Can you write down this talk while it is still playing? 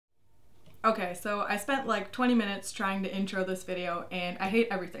Okay, so I spent like 20 minutes trying to intro this video and I hate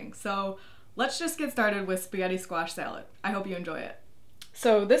everything. So let's just get started with spaghetti squash salad. I hope you enjoy it.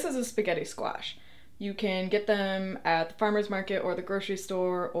 So this is a spaghetti squash. You can get them at the farmer's market or the grocery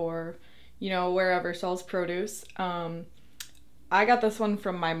store or, wherever sells produce. I got this one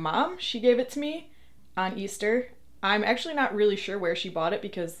from my mom. She gave it to me on Easter. I'm actually not really sure where she bought it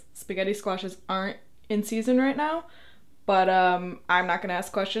because spaghetti squashes aren't in season right now. But I'm not gonna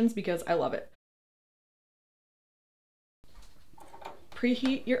ask questions because I love it.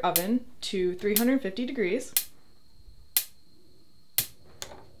 Preheat your oven to 350 degrees.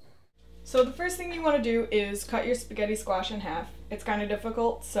 So the first thing you want to do is cut your spaghetti squash in half. It's kind of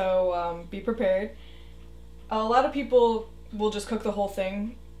difficult, so be prepared. A lot of people will just cook the whole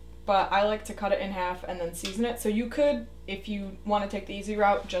thing, but I like to cut it in half and then season it. So you could, if you want to take the easy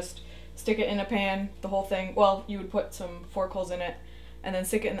route, just stick it in a pan, the whole thing. Well, you would put some fork holes in it and then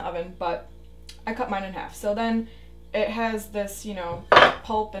stick it in the oven, but I cut mine in half. So then it has this,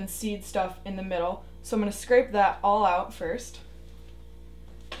 pulp and seed stuff in the middle. So I'm going to scrape that all out first.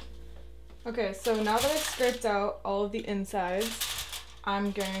 Okay, so now that I've scraped out all of the insides,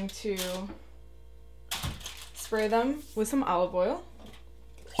 I'm going to spray them with some olive oil.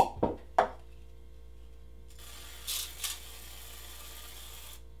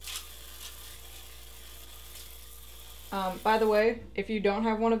 By the way, if you don't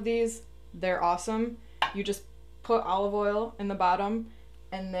have one of these, they're awesome. You just put olive oil in the bottom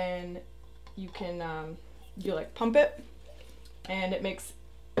and then you can you pump it and it makes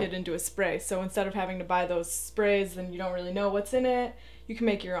it into a spray. So instead of having to buy those sprays and you don't really know what's in it, you can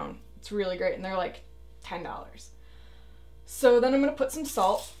make your own. It's really great and they're like $10. So then I'm going to put some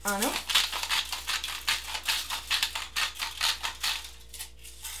salt on it.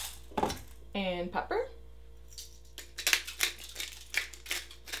 And pepper.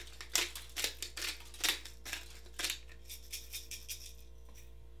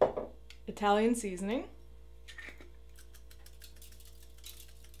 Italian seasoning.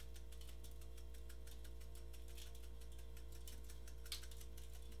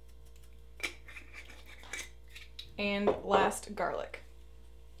 And last, garlic.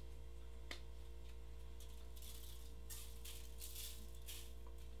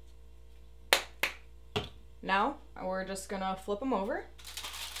 Now, we're just gonna flip them over.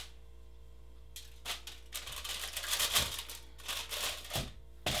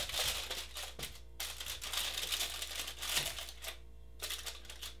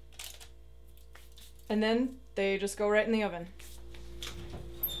 And then they just go right in the oven.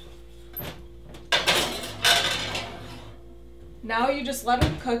 Now you just let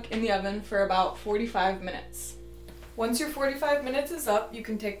them cook in the oven for about 45 minutes. Once your 45 minutes is up, you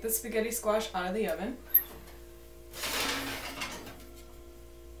can take the spaghetti squash out of the oven.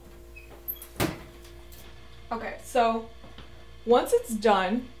 Okay, so once it's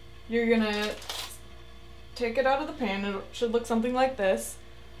done, you're gonna take it out of the pan. It should look something like this.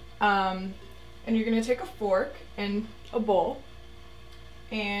 And you're gonna take a fork and a bowl,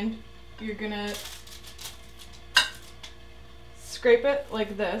 and you're gonna scrape it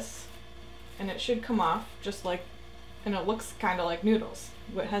like this, and it should come off just like, and it looks kind of like noodles,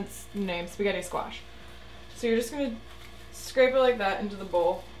 hence the name spaghetti squash. So you're just gonna scrape it like that into the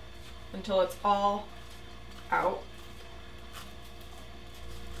bowl until it's all out.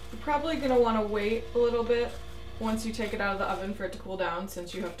 You're probably gonna want to wait a little bit once you take it out of the oven for it to cool down,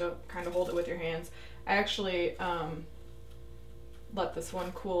 since you have to kind of hold it with your hands. I actually let this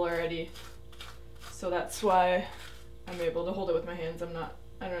one cool already, so that's why I'm able to hold it with my hands. I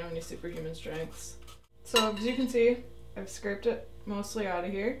don't have any superhuman strengths. So as you can see, I've scraped it mostly out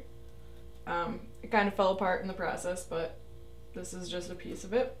of here. It kind of fell apart in the process, but this is just a piece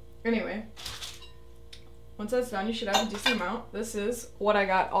of it. Anyway, once that's done, you should have a decent amount. This is what I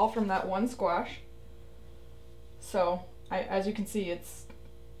got all from that one squash. So, as you can see, it's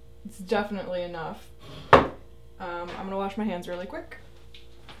definitely enough. I'm gonna wash my hands really quick.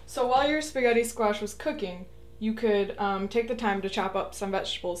 So while your spaghetti squash was cooking, you could take the time to chop up some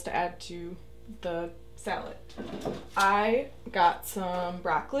vegetables to add to the salad. I got some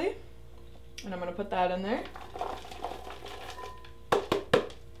broccoli, and I'm gonna put that in there.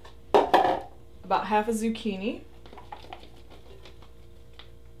 About half a zucchini.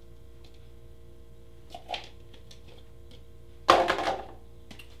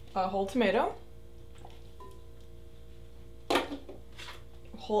 A whole tomato,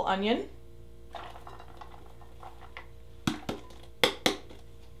 whole onion,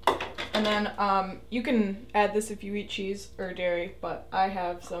 and then you can add this if you eat cheese or dairy, but I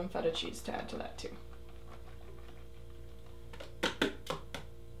have some feta cheese to add to that too.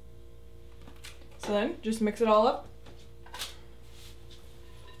 So then just mix it all up.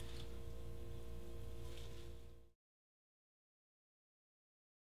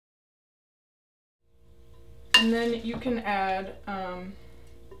 And then you can add, I'm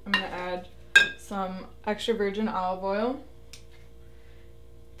gonna add some extra virgin olive oil.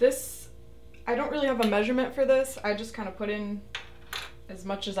 This, I don't really have a measurement for this. I just kind of put in as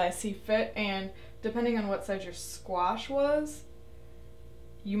much as I see fit, and depending on what size your squash was,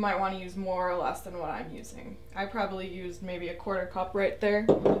 you might want to use more or less than what I'm using. I probably used maybe a 1/4 cup right there.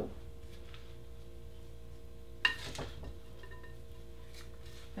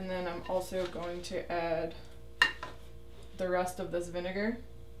 And then I'm also going to add the rest of this vinegar,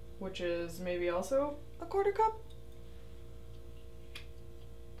 which is maybe also a 1/4 cup.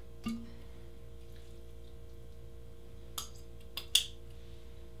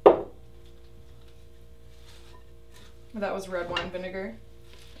 That was red wine vinegar.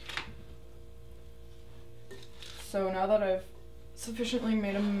 So now that I've sufficiently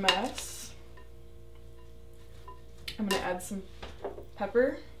made a mess, I'm gonna add some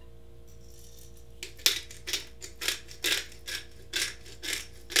pepper.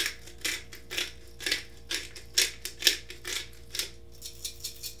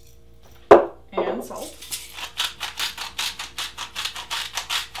 And salt.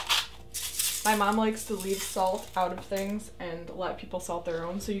 My mom likes to leave salt out of things and let people salt their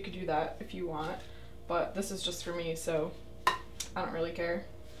own, so you could do that if you want, but this is just for me, so I don't really care.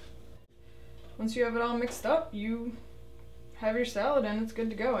 Once you have it all mixed up, you have your salad and it's good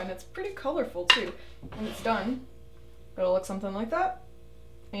to go, and it's pretty colorful too. When it's done, it'll look something like that,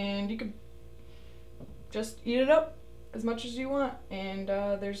 and you could just eat it up as much as you want, and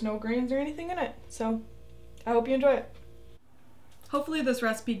there's no grains or anything in it, so I hope you enjoy it. Hopefully this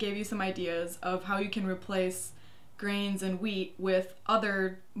recipe gave you some ideas of how you can replace grains and wheat with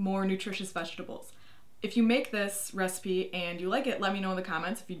other more nutritious vegetables. If you make this recipe and you like it, let me know in the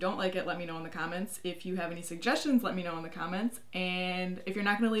comments. If you don't like it, let me know in the comments. If you have any suggestions, let me know in the comments. And if you're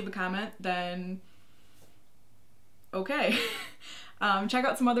not going to leave a comment, then okay. Check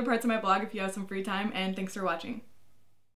out some other parts of my blog if you have some free time, and thanks for watching.